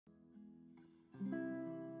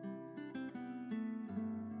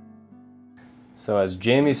So as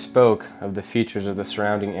Jamie spoke of the features of the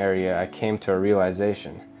surrounding area, I came to a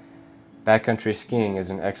realization. Backcountry skiing is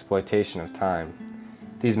an exploitation of time.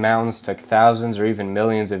 These mountains took thousands or even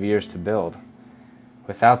millions of years to build.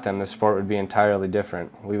 Without them, the sport would be entirely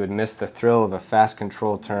different. We would miss the thrill of a fast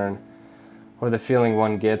controlled turn, or the feeling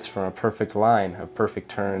one gets from a perfect line of perfect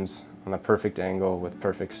turns on a perfect angle with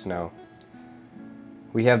perfect snow.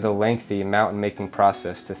 We have the lengthy mountain-making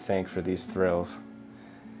process to thank for these thrills.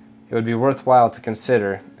 It would be worthwhile to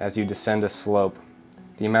consider, as you descend a slope,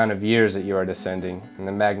 the amount of years that you are descending and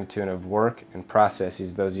the magnitude of work and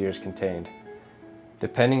processes those years contained.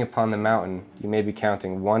 Depending upon the mountain, you may be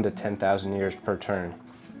counting 1 to 10,000 years per turn.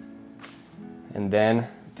 And then,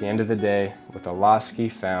 at the end of the day, with a lost ski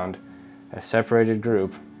found, a separated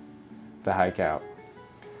group, the hike out.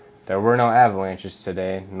 There were no avalanches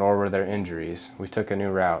today, nor were there injuries. We took a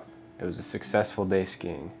new route. It was a successful day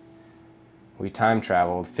skiing. We time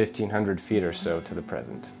traveled 1,500 feet or so to the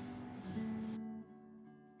present.